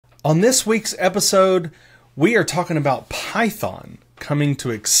On this week's episode, we are talking about Python coming to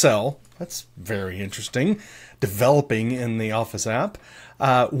Excel. That's very interesting. Developing in the Office app.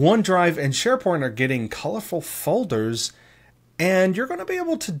 OneDrive and SharePoint are getting colorful folders, and you're going to be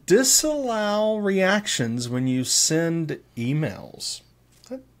able to disallow reactions when you send emails.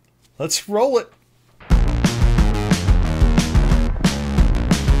 Let's roll it.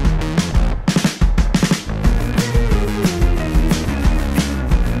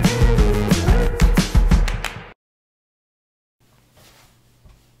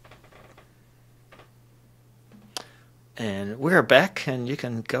 And we're back, and you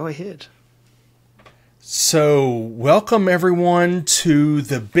can go ahead. So, welcome everyone to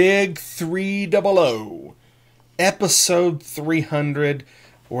the Big 300, episode 300.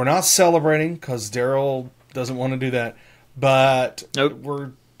 We're not celebrating because Daryl doesn't want to do that, but nope. we're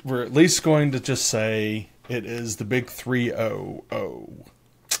at least going to just say it is the Big 300.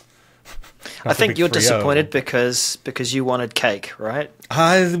 I think you're disappointed because you wanted cake, right?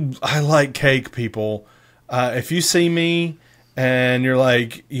 I like cake, people. If you see me and you're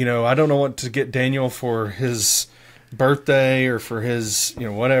like, I don't know what to get Daniel for his birthday or for his,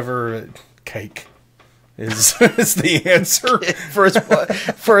 whatever, cake is the answer.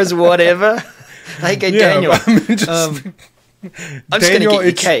 for his whatever. Hey, Daniel. I mean, just, I'm just going to get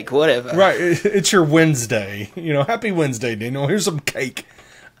you cake, whatever. Right. It's your Wednesday. Happy Wednesday, Daniel. Here's some cake.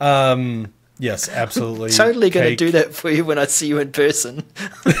 Yes, absolutely. Totally going to do that for you when I see you in person.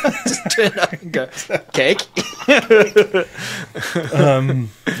 Just turn up and go, cake?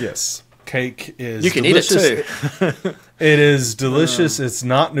 Yes. Cake is You can delicious. eat it too. It is delicious. It's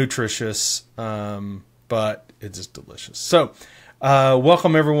not nutritious, but it's delicious. So,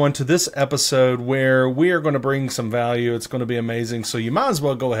 welcome everyone to this episode where we are going to bring some value. It's going to be amazing. So you might as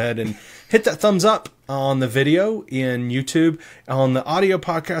well go ahead and hit that thumbs up on the video in YouTube. On the audio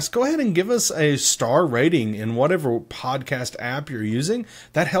podcast, go ahead and give us a star rating in whatever podcast app you're using.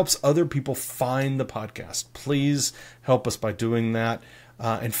 That helps other people find the podcast. Please help us by doing that.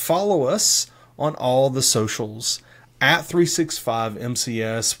 And follow us on all the socials at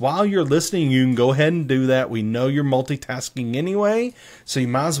 365MCS. While you're listening, you can go ahead and do that. We know you're multitasking anyway, so you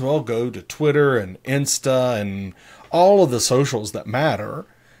might as well go to Twitter and Insta and all of the socials that matter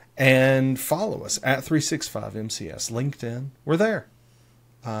and follow us at 365MCS. LinkedIn, we're there.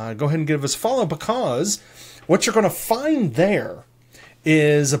 Go ahead and give us a follow, because what you're going to find there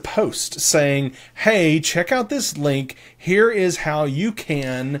is a post saying, hey, check out this link. Here is how you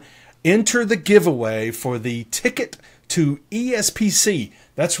can enter the giveaway for the ticket to ESPC.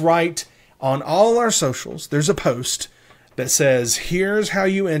 That's right. On all our socials, there's a post that says, here's how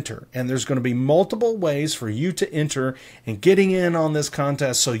you enter. And there's going to be multiple ways for you to enter and getting in on this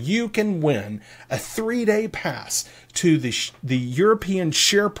contest so you can win a 3-day pass to the European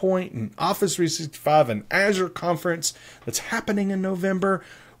SharePoint and Office 365 and Azure conference that's happening in November.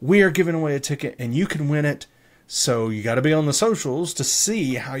 We are giving away a ticket and you can win it. So you got to be on the socials to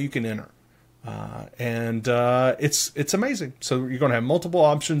see how you can enter. It's amazing. So you're going to have multiple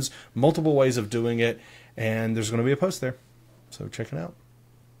options, multiple ways of doing it, and there's going to be a post there. So check it out.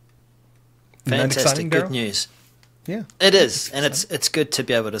 Fantastic, good news. Yeah, it is, and it's good to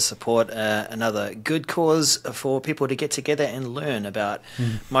be able to support another good cause for people to get together and learn about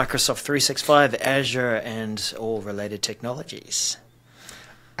Microsoft 365, Azure, and all related technologies.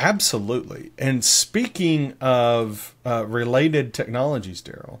 Absolutely. And speaking of related technologies,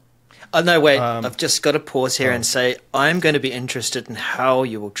 Daryl. Oh, no, wait. I've just got to pause here and say I'm going to be interested in how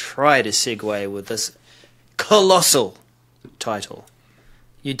you will try to segue with this colossal title.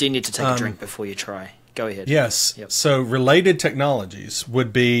 You do need to take a drink before you try. Go ahead. Yes. Yep. So related technologies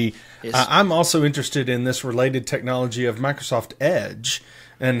would be, yes. I'm also interested in this related technology of Microsoft Edge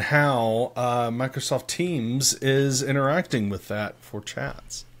and how Microsoft Teams is interacting with that for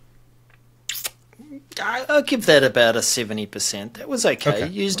chats. I'll give that about a 70%. That was okay.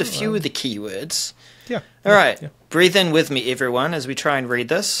 Used a few of the keywords. Yeah. All right. Yeah. Breathe in with me, everyone, as we try and read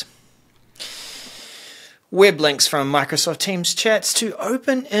this. Web links from Microsoft Teams chats to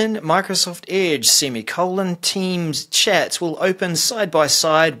open in Microsoft Edge, semicolon. Teams chats will open side by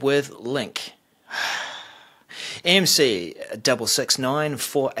side with link. MC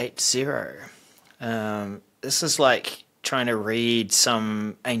 669480. This is like trying to read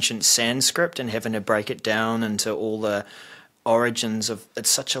some ancient Sanskrit and having to break it down into all the origins of it's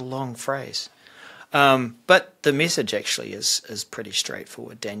such a long phrase. But the message actually is pretty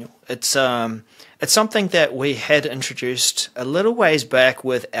straightforward, Daniel. It's something that we had introduced a little ways back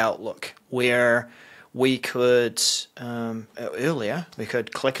with Outlook, where we could earlier we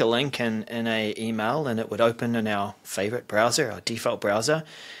could click a link in a email and it would open in our favorite browser, our default browser,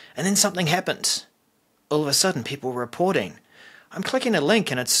 and then something happened. All of a sudden, people were reporting, I'm clicking a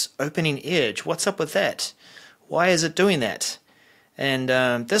link and it's opening Edge. What's up with that? Why is it doing that? And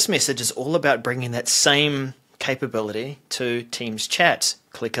this message is all about bringing that same capability to Teams chat.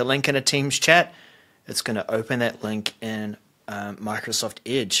 Click a link in a Teams chat, it's going to open that link in Microsoft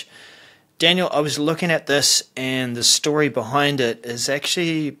Edge. Daniel, I was looking at this, and the story behind it is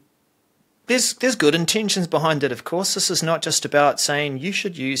actually, there's good intentions behind it, of course. This is not just about saying you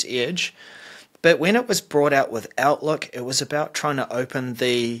should use Edge, but when it was brought out with Outlook, it was about trying to open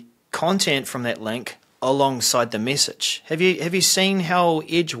the content from that link alongside the message. Have you seen how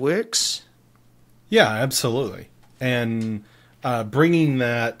Edge works? Yeah, absolutely. And bringing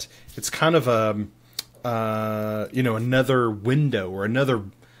that, it's kind of a another window or another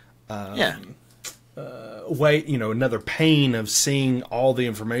way, another pane of seeing all the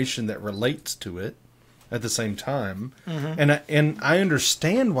information that relates to it at the same time. Mm-hmm. And I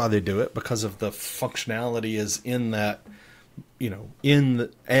understand why they do it, because of the functionality is in that, in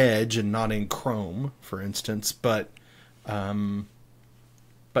the Edge and not in Chrome, for instance. But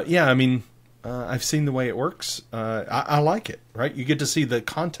yeah, I mean, I've seen the way it works. I like it, right? You get to see the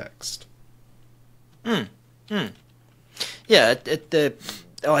context. Yeah, the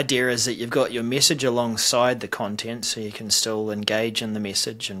idea is that you've got your message alongside the content, so you can still engage in the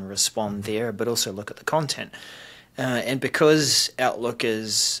message and respond there, but also look at the content. And because Outlook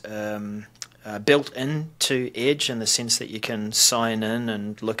is built into Edge in the sense that you can sign in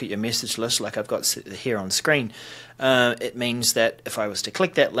and look at your message list like I've got here on screen, it means that if I was to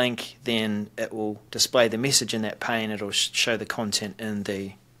click that link, then it will display the message in that pane. It'll show the content in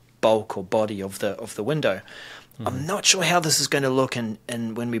the bulk or body of the window. Mm-hmm. I'm not sure how this is going to look in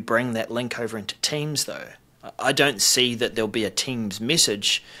when we bring that link over into Teams, though. I don't see that there'll be a Teams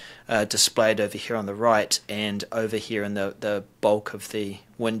message displayed over here on the right, and over here in the bulk of the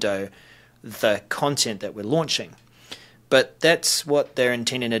window, the content that we're launching. But that's what they're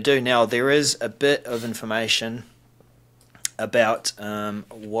intending to do. Now, there is a bit of information about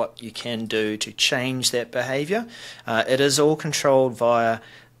what you can do to change that behavior. It is all controlled via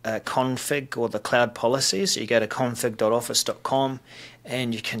config or the cloud policies. So you go to config.office.com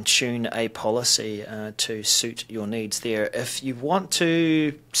and you can tune a policy to suit your needs there. If you want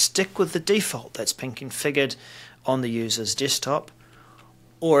to stick with the default that's been configured on the user's desktop,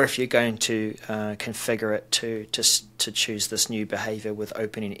 or if you're going to configure it to choose this new behavior with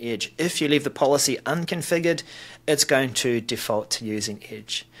opening Edge. If you leave the policy unconfigured, it's going to default to using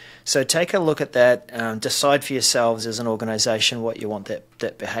Edge. So take a look at that. Decide for yourselves as an organization what you want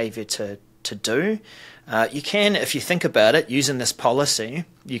that behavior to do. You can, if you think about it, using this policy,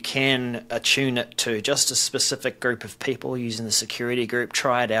 you can attune it to just a specific group of people using the security group.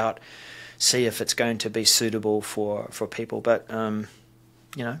 Try it out, see if it's going to be suitable for people. But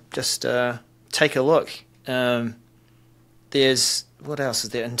just take a look. There's, what else is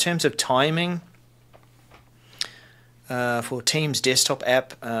there? In terms of timing, for Teams desktop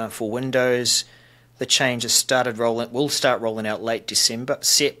app for Windows, the changes will start rolling out late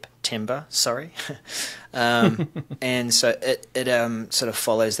September, sorry. And so it sort of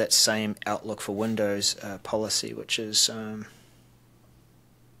follows that same Outlook for Windows policy, which is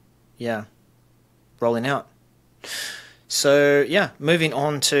rolling out. So yeah, moving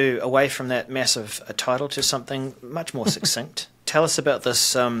on to away from that massive title to something much more succinct. Tell us about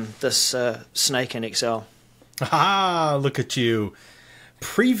this snake in Excel. Ah, look at you!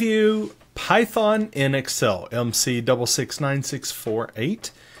 Preview Python in Excel MC669648.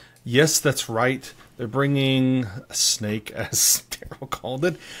 Yes, that's right. They're bringing a snake, as Daryl called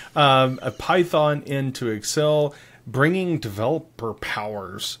it, a Python into Excel, bringing developer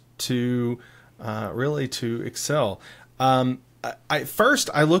powers to Excel. First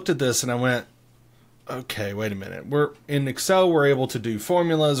I looked at this and I went, okay, wait a minute. We're in Excel. We're able to do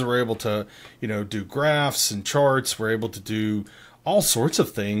formulas. We're able to, do graphs and charts. We're able to do all sorts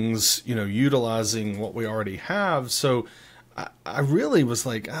of things, utilizing what we already have. So I really was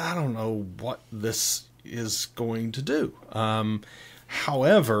like, I don't know what this is going to do.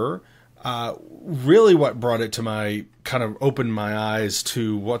 However, really what brought it to my, kind of opened my eyes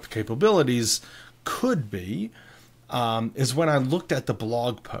to what the capabilities could be, is when I looked at the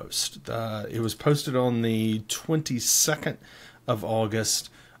blog post. It was posted on the 22nd of August.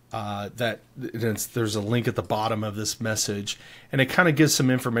 There's a link at the bottom of this message, and it kind of gives some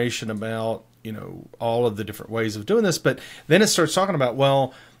information about, all of the different ways of doing this. But then it starts talking about,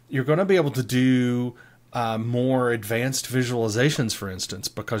 well, you're going to be able to do more advanced visualizations, for instance,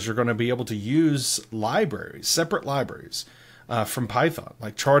 because you're going to be able to use libraries, separate libraries from Python,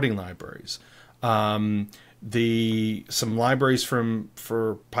 like charting libraries. Some libraries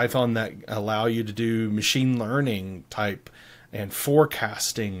for Python that allow you to do machine learning type and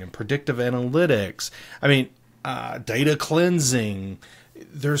forecasting and predictive analytics. I mean, data cleansing.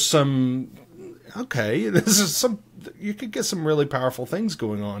 There's some, okay, this is some, you could get some really powerful things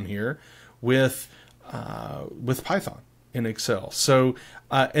going on here with Python in Excel. So,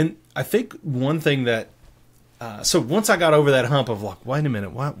 and I think one thing that, so once I got over that hump of like, wait a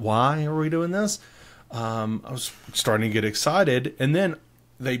minute, why are we doing this? I was starting to get excited, and then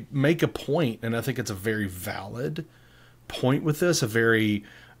they make a point, and I think it's a very valid point with this, a very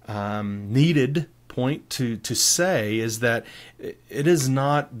needed point to say, is that it is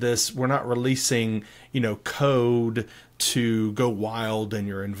not this, we're not releasing, code to go wild in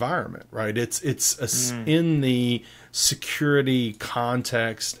your environment, right? It's in the security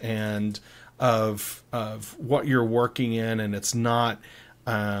context and of what you're working in, and it's not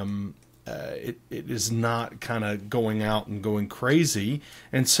it is not kind of going out and going crazy,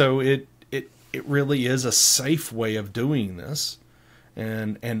 and so it really is a safe way of doing this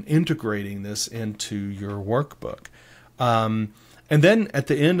and integrating this into your workbook. And then at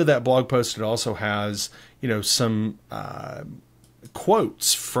the end of that blog post, it also has, some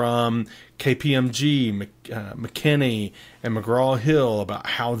quotes from KPMG, McKinney, and McGraw-Hill about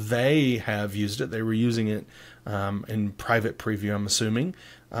how they have used it. They were using it in private preview, I'm assuming,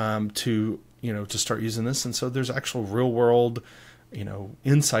 to start using this. And so there's actual real world,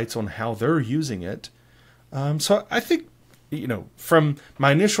 insights on how they're using it. So I think, from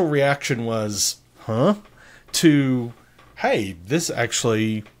my initial reaction was, to, hey, this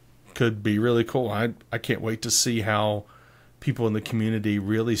actually could be really cool. I can't wait to see how people in the community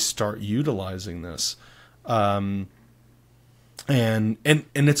really start utilizing this. And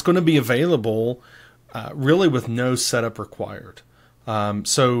it's going to be available really with no setup required.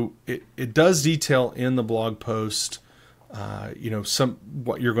 So it does detail in the blog post,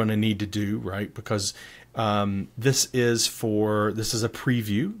 what you're going to need to do, right? Because this is a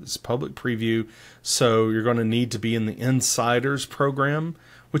preview, this is public preview. So you're going to need to be in the Insiders program,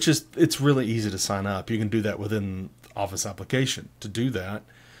 which it's really easy to sign up. You can do that within Office application to do that.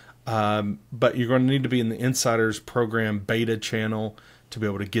 But you're going to need to be in the Insiders program beta channel to be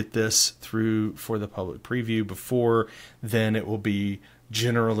able to get this through for the public preview. Before then, it will be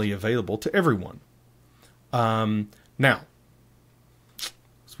generally available to everyone. Now,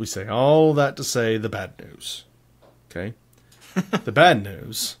 as we say all that to say the bad news. Okay? The bad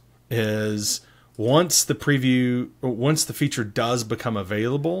news is once the feature does become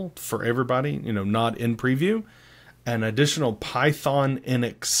available for everybody, not in preview, an additional Python in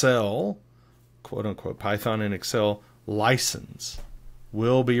Excel, quote unquote, Python in Excel license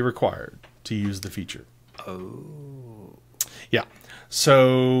will be required to use the feature. Oh. Yeah.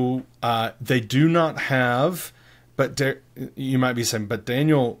 So they do not have, but you might be saying, but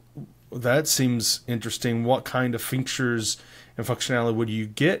Daniel, that seems interesting. What kind of features and functionality would you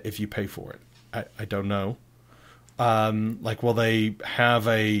get if you pay for it? I don't know. Will they have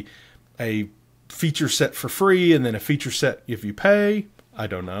a feature set for free and then a feature set if you pay? I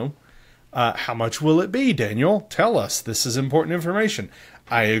don't know. How much will it be, Daniel? Tell us. This is important information.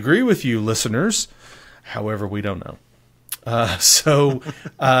 I agree with you, listeners. However, we don't know. I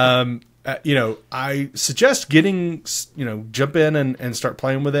suggest jump in and start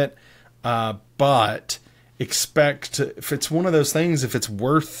playing with it. But expect, if it's one of those things, if it's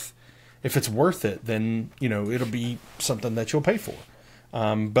worth it, then, it'll be something that you'll pay for.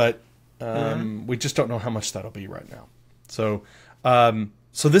 We just don't know how much that'll be right now. So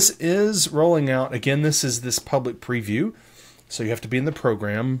this is rolling out. Again, this is this public preview. So you have to be in the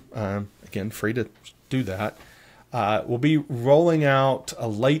program. Again, free to do that. We'll be rolling out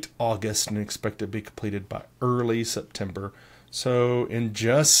late August and expect to be completed by early September. So in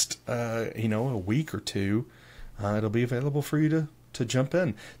just, a week or two, it'll be available for you to jump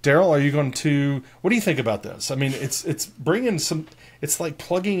in. Daryl, are you going to, what do you think about this? I mean, it's bringing some, it's like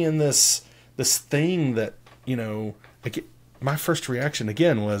plugging in this thing that, my first reaction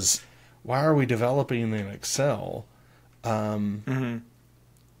again was, why are we developing in Excel?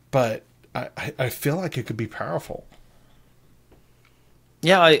 But I feel like it could be powerful.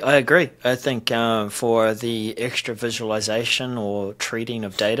 Yeah, I agree. I think for the extra visualization or treating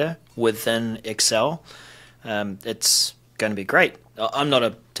of data within Excel, it's going to be great. I'm not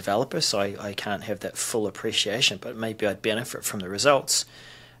a developer, so I can't have that full appreciation, but maybe I'd benefit from the results.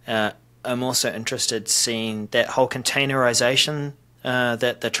 I'm also interested in seeing that whole containerization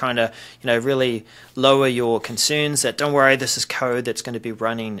that they're trying to, really lower your concerns. That don't worry, this is code that's going to be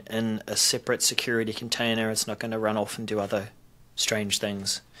running in a separate security container. It's not going to run off and do other strange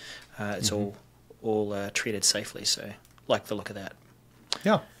things. It's all treated safely. So, like the look of that.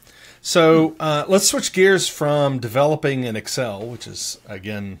 Yeah. So let's switch gears from developing in Excel, which is,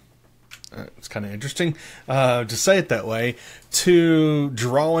 again, it's kind of interesting to say it that way, to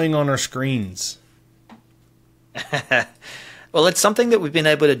drawing on our screens. Well, it's something that we've been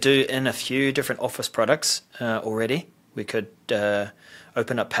able to do in a few different Office products already. We could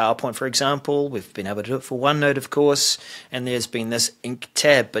open up PowerPoint, for example. We've been able to do it for OneNote, of course, and there's been this Ink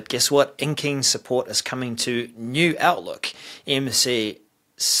tab. But guess what? Inking support is coming to New Outlook, MC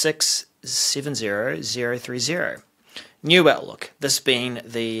 670030. New Outlook, this being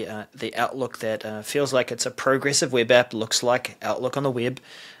the Outlook that feels like it's a progressive web app, looks like Outlook on the web,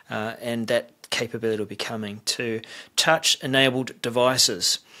 and that capability will be coming to touch-enabled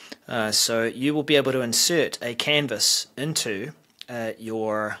devices. So you will be able to insert a canvas into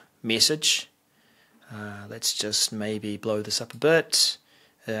your message. Let's just maybe blow this up a bit.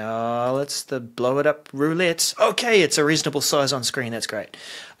 Let's blow it up roulette. Okay, it's a reasonable size on screen. That's great.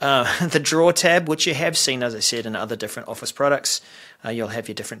 The Draw tab, which you have seen, as I said, in other different Office products. You'll have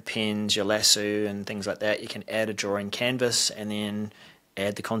your different pens, your lasso, and things like that. You can add a drawing canvas and then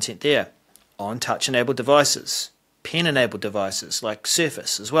add the content there. On touch-enabled devices, pen-enabled devices like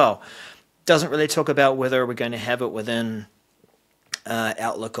Surface as well. Doesn't really talk about whether we're going to have it within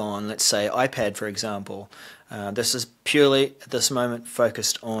Outlook on, let's say, iPad, for example. This is purely, at this moment,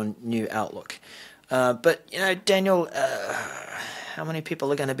 focused on New Outlook. But, Daniel, how many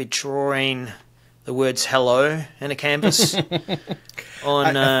people are going to be drawing the words hello in a canvas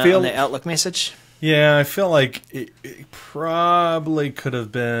on the Outlook message? Yeah, I feel like it probably could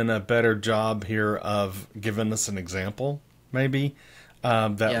have been a better job here of giving us an example, maybe,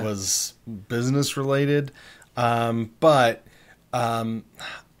 that was business related. But I'm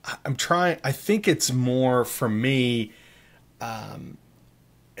trying, I think it's more for me,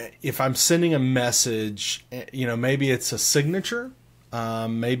 if I'm sending a message, maybe it's a signature,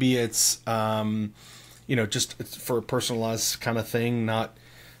 maybe it's, just for a personalized kind of thing, not,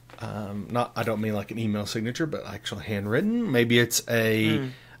 I don't mean like an email signature, but actually handwritten. Maybe it's a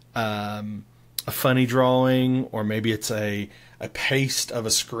funny drawing, or maybe it's a paste of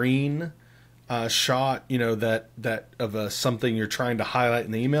a screen shot, that of something you're trying to highlight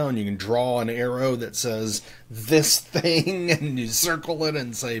in the email, and you can draw an arrow that says this thing, and you circle it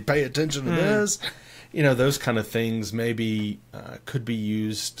and say, pay attention to this. Those kind of things maybe could be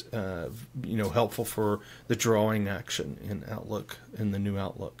used, helpful for the drawing action in Outlook, in the new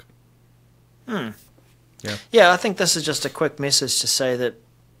Outlook. Yeah, I think this is just a quick message to say that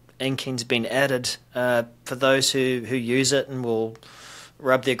inking's been added for those who use it and will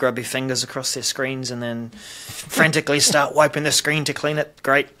rub their grubby fingers across their screens and then frantically start wiping the screen to clean it.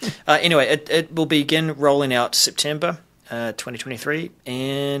 Great. Anyway, it will begin rolling out September 2023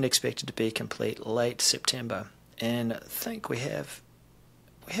 and expected to be complete late September. And I think we have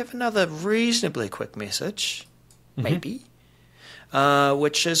another reasonably quick message, maybe,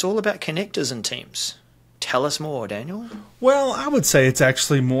 which is all about connectors and Teams. Tell us more, Daniel. Well, I would say it's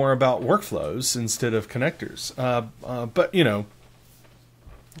actually more about workflows instead of connectors. But,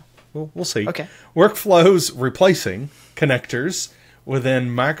 we'll see. Okay. Workflows replacing connectors within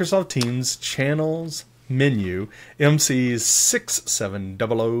Microsoft Teams channels menu, MC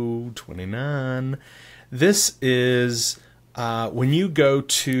 670029. This is when you go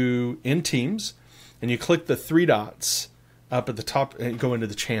to in Teams and you click the three dots up at the top and go into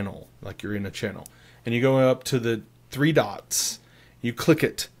the channel, like you're in a channel, and you go up to the three dots, you click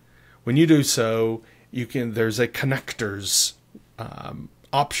it. When you do so, there's a connectors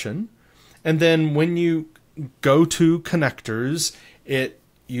option, and then when you go to connectors,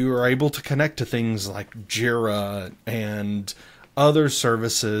 you are able to connect to things like Jira and other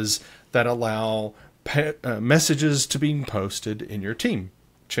services that allow messages to be posted in your team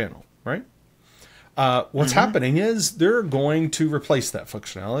channel, right? What's happening is they're going to replace that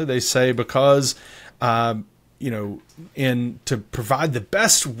functionality. They say because, to provide the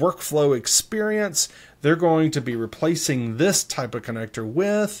best workflow experience, they're going to be replacing this type of connector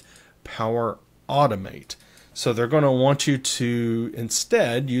with Power Automate. So they're going to want you to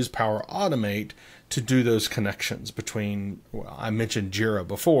instead use Power Automate to do those connections between, I mentioned Jira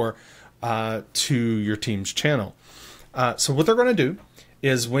before, to your Teams channel. So what they're going to do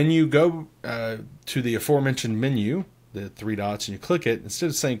is when you go to the aforementioned menu, the three dots, and you click it, instead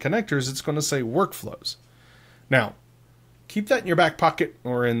of saying connectors, it's going to say workflows. Now, keep that in your back pocket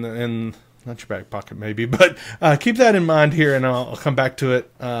or in not your back pocket maybe, but keep that in mind here, and I'll come back to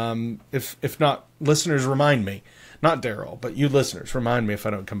it. If not, listeners, remind me. Not Daryl, but you listeners, remind me if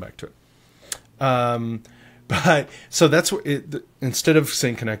I don't come back to it. But so that's what instead of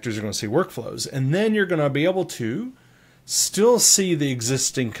seeing connectors, you're going to see workflows, and then you're going to be able to still see the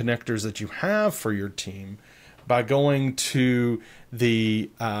existing connectors that you have for your team by going to the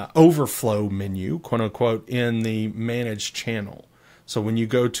overflow menu, quote unquote, in the manage channel. So when you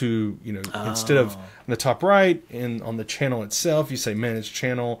go to, instead of in the top right and on the channel itself, you say manage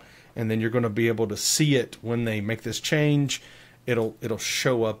channel, and then you're going to be able to see it when they make this change. It'll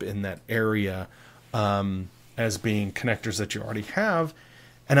show up in that area as being connectors that you already have.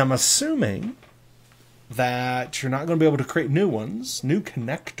 And I'm assuming that you're not going to be able to create new ones, new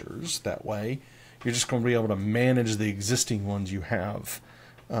connectors that way. You're just going to be able to manage the existing ones you have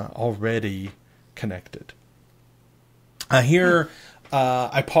already connected. I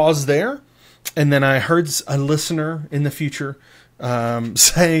paused there, and then I heard a listener in the future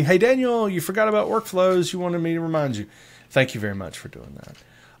saying, "Hey, Daniel, you forgot about workflows. You wanted me to remind you." Thank you very much for doing that.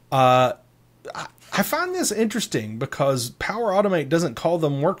 I find this interesting because Power Automate doesn't call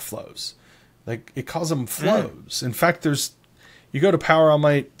them workflows. Like, it calls them flows. In fact, you go to Power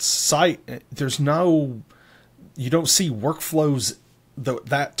Automate's site, you don't see workflows,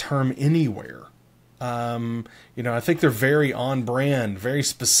 that term anywhere. I think they're very on brand, very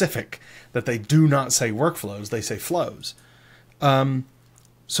specific, that they do not say workflows, they say flows.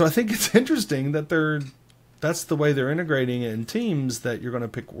 So I think it's interesting that that's the way they're integrating it in Teams, that you're going to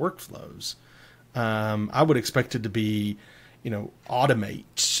pick workflows. I would expect it to be,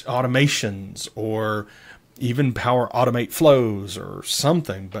 automations, or even Power Automate flows or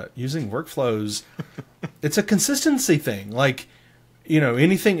something, but using workflows, it's a consistency thing. Like,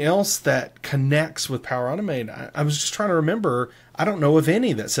 anything else that connects with Power Automate, I was just trying to remember, I don't know of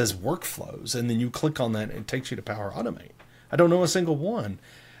any that says workflows, and then you click on that and it takes you to Power Automate. I don't know a single one.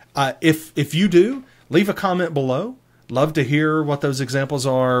 If you do, leave a comment below. Love to hear what those examples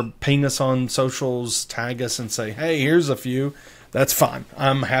are. Ping us on socials, tag us, and say, "Hey, here's a few." That's fine.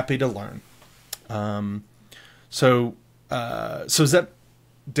 I'm happy to learn. So is that,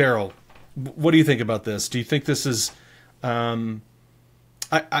 Daryl? What do you think about this? Do you think this is? I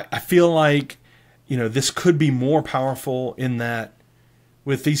feel like this could be more powerful in that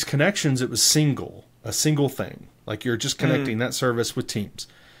with these connections, it was a single thing. Like, you're just connecting that service with Teams.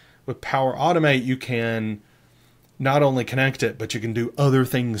 With Power Automate, you can not only connect it, but you can do other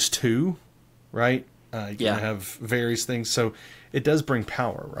things too, right? You can have various things. So it does bring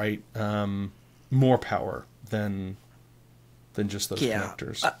power, right? More power than just those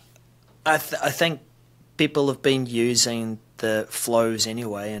connectors. I think people have been using the flows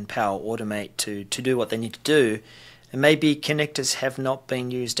anyway in Power Automate to do what they need to do. And maybe connectors have not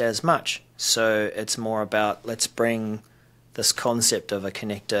been used as much. So it's more about, let's bring this concept of a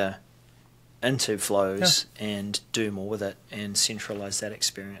connector into flows and do more with it and centralize that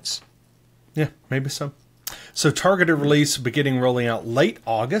experience. Yeah, maybe so. So targeted release beginning rolling out late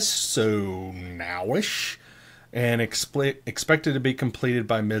August, so nowish, and expected to be completed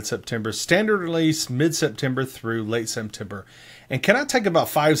by mid-September. Standard release mid-September through late September. And can I take about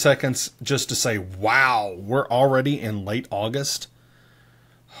 5 seconds just to say, wow, we're already in late August?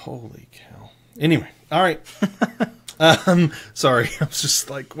 Holy cow. Anyway, all right. Sorry, I was just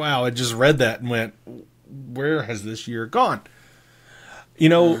like, wow, I just read that and went, where has this year gone?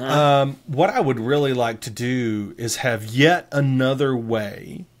 What I would really like to do is have yet another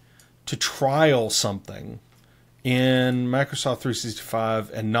way to trial something in Microsoft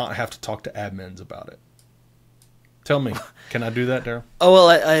 365 and not have to talk to admins about it. Tell me, can I do that, Daryl? Oh, well,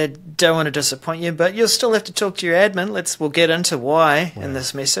 I don't want to disappoint you, but you'll still have to talk to your admin. We'll get into why in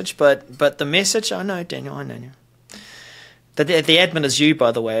this message, but the message, I know, Daniel, I know you. The admin is you,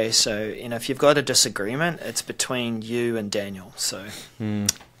 by the way, so if you've got a disagreement, it's between you and Daniel. So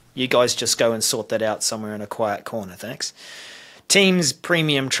you guys just go and sort that out somewhere in a quiet corner, thanks. Teams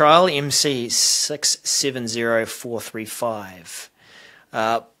Premium Trial, MC 670435.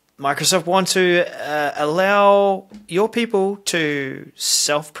 Microsoft want to allow your people to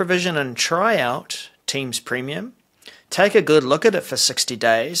self-provision and try out Teams Premium. Take a good look at it for 60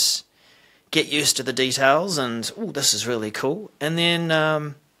 days. Get used to the details and, oh, this is really cool. And then,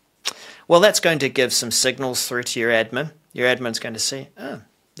 that's going to give some signals through to your admin. Your admin's going to see,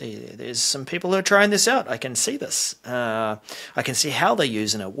 there's some people who are trying this out. I can see this. I can see how they're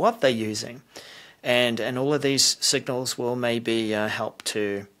using it, what they're using. And all of these signals will maybe help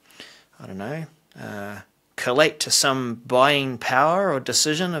to, collate to some buying power or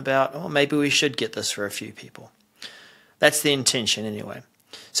decision about, maybe we should get this for a few people. That's the intention anyway.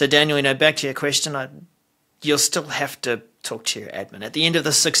 So Daniel, back to your question, you'll still have to talk to your admin. At the end of the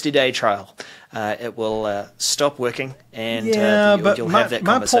 60-day trial, it will stop working, and you'll have that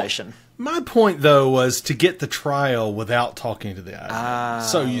conversation. My point, though, was to get the trial without talking to the admin.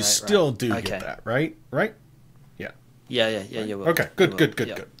 So you still do get that, right? Right? Yeah. Yeah, you will. Okay,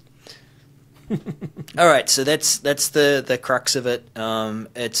 good. All right, so that's the crux of it.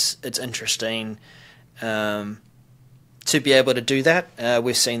 It's interesting to be able to do that.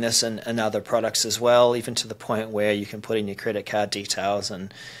 We've seen this in other products as well, even to the point where you can put in your credit card details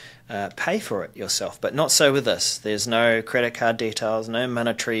and pay for it yourself. But not so with this. There's no credit card details, no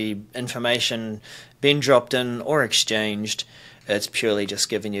monetary information being dropped in or exchanged. It's purely just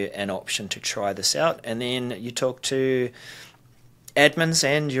giving you an option to try this out, and then you talk to admins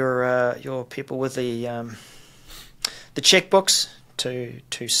and your people with the checkbooks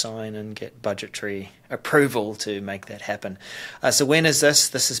to sign and get budgetary approval to make that happen. So when is this?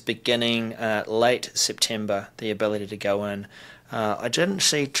 This is beginning late September, the ability to go in. I didn't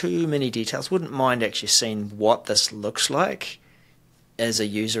see too many details. Wouldn't mind actually seeing what this looks like as a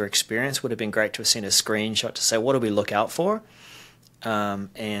user experience. Would have been great to have seen a screenshot to say, what do we look out for?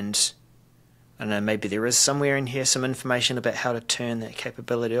 And I don't know, maybe there is somewhere in here some information about how to turn that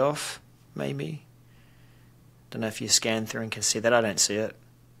capability off, maybe. Don't know if you scan through and can see that. I don't see it.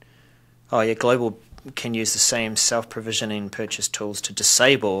 Oh yeah, Global can use the same self-provisioning purchase tools to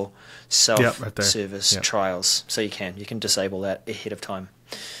disable self-service trials. So you can disable that ahead of time.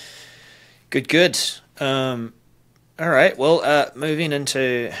 Good. All right. Well, moving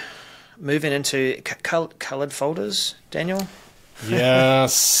into colored folders, Daniel.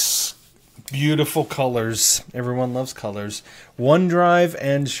 Yes. Beautiful colors. Everyone loves colors. OneDrive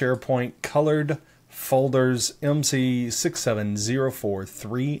and SharePoint colored folders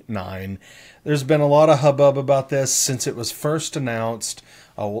MC670439. There's been a lot of hubbub about this since it was first announced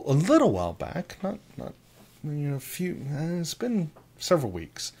a little while back. Not a few. It's been several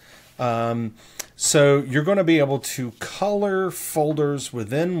weeks. So you're going to be able to color folders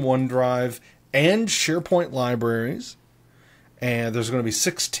within OneDrive and SharePoint libraries. And there's going to be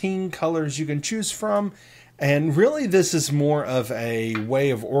 16 colors you can choose from. And really, this is more of a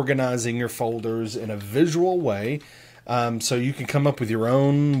way of organizing your folders in a visual way. So you can come up with your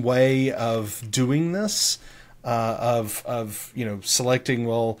own way of doing this,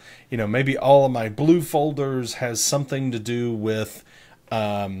 selecting, maybe all of my blue folders has something to do with,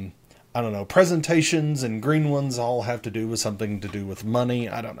 presentations, and green ones all have to do with something to do with money.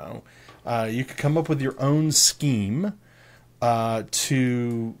 I don't know. You could come up with your own scheme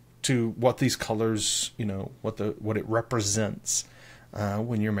to what these colors, what it represents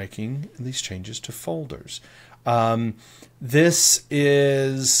when you're making these changes to folders. This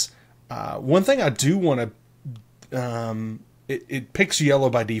is one thing I do want to. It picks yellow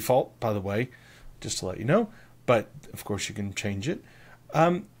by default, by the way, just to let you know. But of course, you can change it.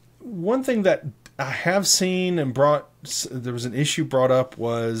 One thing that I have seen and there was an issue brought up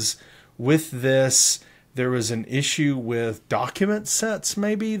was with this. There was an issue with document sets,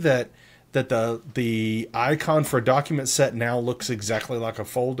 maybe that the icon for a document set now looks exactly like a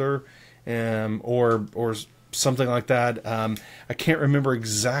folder, or something like that. I can't remember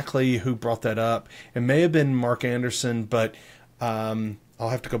exactly who brought that up. It may have been Mark Anderson, but I'll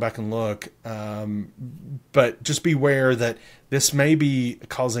have to go back and look. But just beware that this may be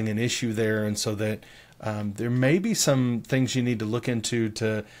causing an issue there, and so that there may be some things you need to look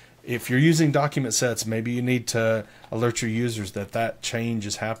into. If you're using document sets, maybe you need to alert your users that change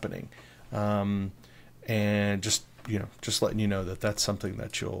is happening, and just letting you know that that's something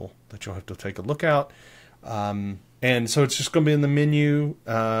that you'll have to take a look at. And so it's just going to be in the menu,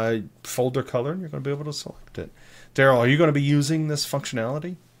 folder color, and you're going to be able to select it. Daryl, are you going to be using this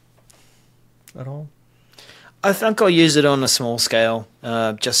functionality at all? I think I'll use it on a small scale,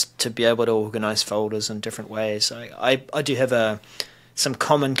 just to be able to organize folders in different ways. I do have some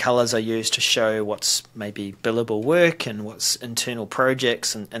common colors I use to show what's maybe billable work and what's internal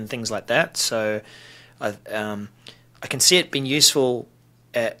projects and things like that. So I can see it being useful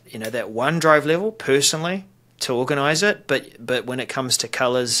at that OneDrive level personally to organize it, but when it comes to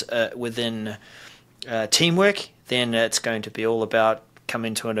colors within teamwork, then it's going to be all about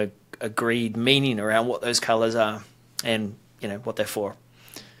coming to an agreed meaning around what those colors are and what they're for.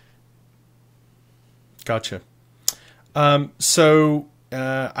 Gotcha. So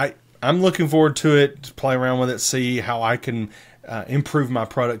I'm looking forward to it, to play around with it, see how I can improve my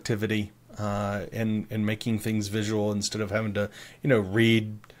productivity in making things visual instead of having to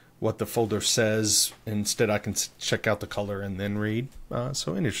read what the folder says. Instead, I can check out the color and then read.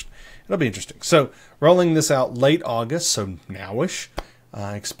 So it'll be interesting. So rolling this out late August, so nowish.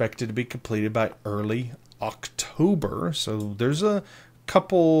 expected to be completed by early October. So there's a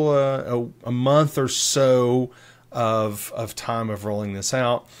couple, a month or so of time of rolling this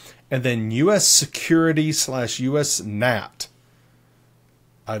out. And then U.S. security / U.S. NAT.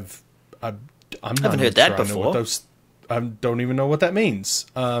 I'm not haven't heard that sure before. I don't even know what that means.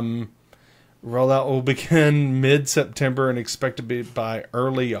 Rollout will begin mid-September and expect to be by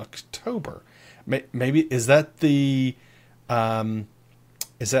early October. Maybe is that the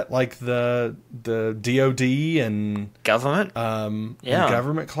is that like the DoD and Government? and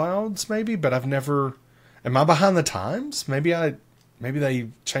government clouds maybe? But I've never. Am I behind the times? Maybe they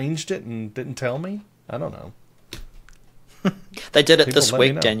changed it and didn't tell me. I don't know. They did it People this let me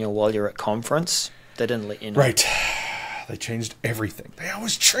week, know. Daniel, while you're at conference. They didn't let you know. Right. They changed everything. They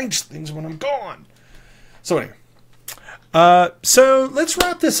always change things when I'm gone. So anyway. So let's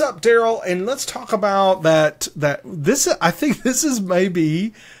wrap this up, Daryl, and let's talk about that this, I think this is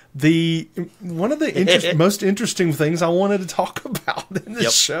maybe one of the most interesting things I wanted to talk about in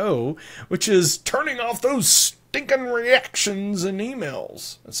this show, which is turning off those stinking reactions in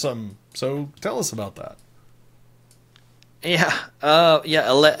emails. So tell us about that. Yeah,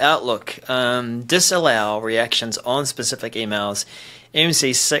 Outlook. Disallow reactions on specific emails.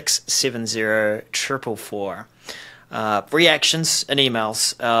 MC 670444. Reactions in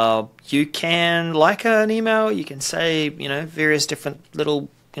emails. You can like an email. You can say, various different little,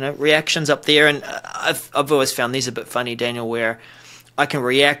 reactions up there. And I've always found these a bit funny, Daniel, where I can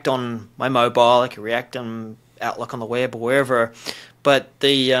react on my mobile. I can react on Outlook on the web or wherever. But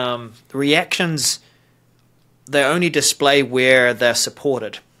the reactions, they only display where they're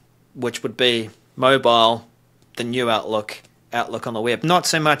supported, which would be mobile, the new Outlook, Outlook on the web. Not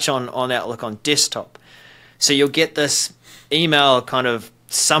so much on Outlook on desktop. So you'll get this email kind of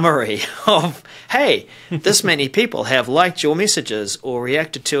summary of, hey, this many people have liked your messages or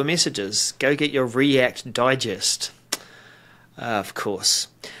reacted to your messages. Go get your React Digest. Of course.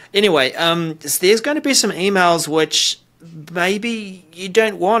 Anyway, there's going to be some emails which maybe you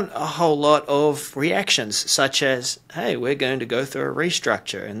don't want a whole lot of reactions, such as, hey, we're going to go through a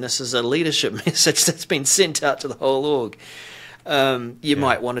restructure, and this is a leadership message that's been sent out to the whole org. You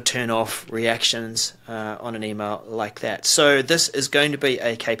might want to turn off reactions on an email like that. So this is going to be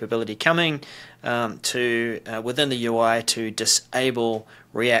a capability coming to within the UI to disable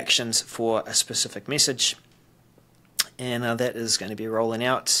reactions for a specific message. And that is going to be rolling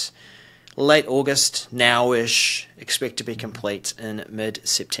out late August, now-ish, expect to be complete in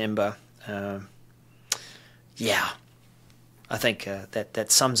mid-September. I think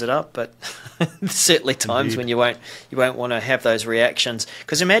that sums it up, but certainly times when you won't want to have those reactions.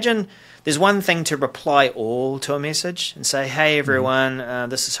 Because imagine there's one thing to reply all to a message and say, hey everyone,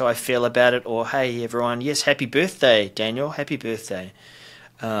 this is how I feel about it, or hey everyone, yes, happy birthday, Daniel, happy birthday.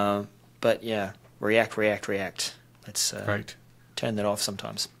 But yeah, react. Let's turn that off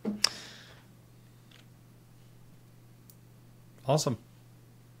sometimes. Awesome.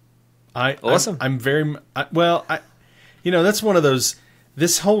 Awesome. I'm very well. That's one of those.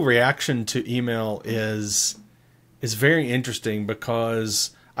 This whole reaction to email is very interesting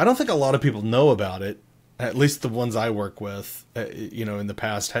because I don't think a lot of people know about it. At least the ones I work with, in the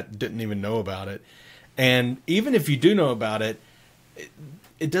past didn't even know about it. And even if you do know about it,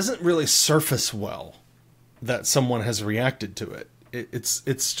 it doesn't really surface well that someone has reacted to it.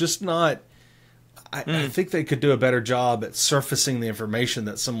 It's just not. I think they could do a better job at surfacing the information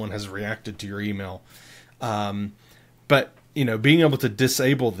that someone has reacted to your email. But, being able to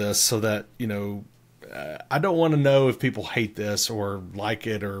disable this so that, I don't want to know if people hate this or like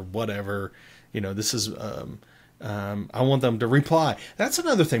it or whatever. This is, I want them to reply. That's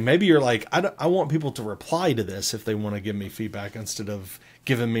another thing. Maybe you're like, I want people to reply to this if they want to give me feedback instead of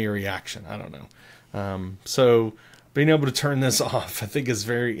giving me a reaction. I don't know. So being able to turn this off, I think is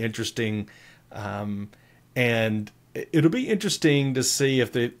very interesting. And it'll be interesting to see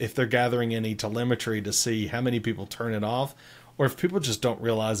if they're gathering any telemetry to see how many people turn it off, or if people just don't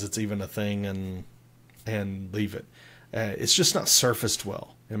realize it's even a thing and leave it. It's just not surfaced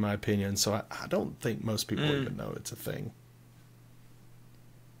well, in my opinion. So I don't think most people even know it's a thing.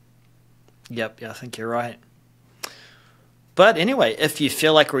 Yep, I think you're right. But anyway, if you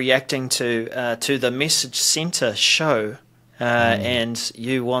feel like reacting to the Message Center show, and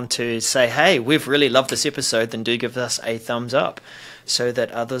you want to say, hey, we've really loved this episode, then do give us a thumbs up so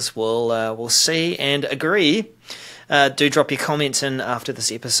that others will see and agree. Do drop your comments in after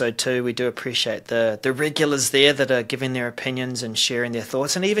this episode too. We do appreciate the regulars there that are giving their opinions and sharing their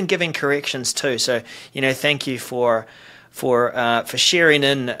thoughts and even giving corrections too. So, thank you for for sharing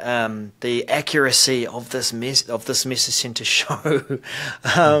in the accuracy of this Message Center show.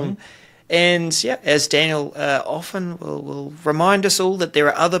 And yeah, as Daniel often will remind us all that there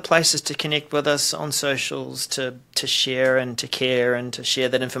are other places to connect with us on socials, to share and to care and to share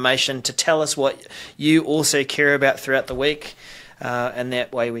that information, to tell us what you also care about throughout the week. And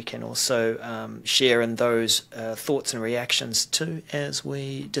that way we can also share in those thoughts and reactions too as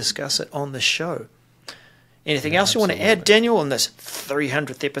we discuss it on the show. Anything else you want to add, Daniel, on this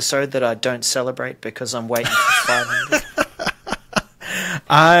 300th episode that I don't celebrate because I'm waiting for 500?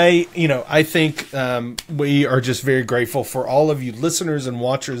 I think we are just very grateful for all of you listeners and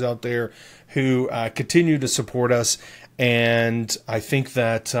watchers out there who continue to support us. And I think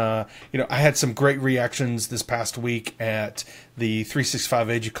that, I had some great reactions this past week at the 365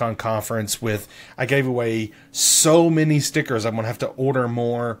 EduCon conference I gave away so many stickers. I'm going to have to order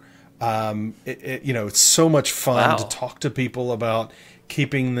more. It's so much fun to talk to people about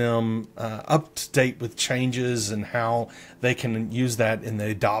keeping them up to date with changes and how they can use that in the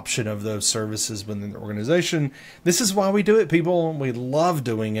adoption of those services within the organization. This is why we do it, people. We love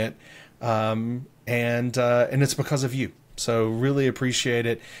doing it. And it's because of you. So really appreciate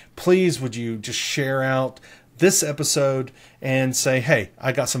it. Please, would you just share out this episode and say, hey,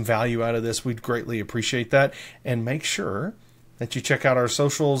 I got some value out of this. We'd greatly appreciate that. And make sure that you check out our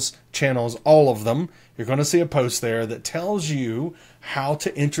socials channels, all of them. You're going to see a post there that tells you how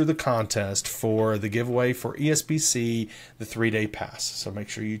to enter the contest for the giveaway for ESBC, the 3-day pass. So make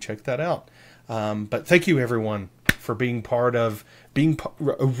sure you check that out. But thank you, everyone, for being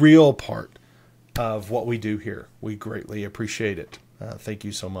a real part of what we do here. We greatly appreciate it. Thank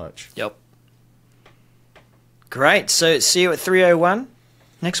you so much. Yep. Great. So see you at 3:01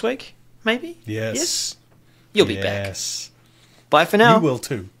 next week, maybe? Yes. You'll be back. Bye for now. You will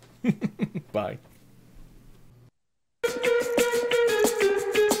too. Bye.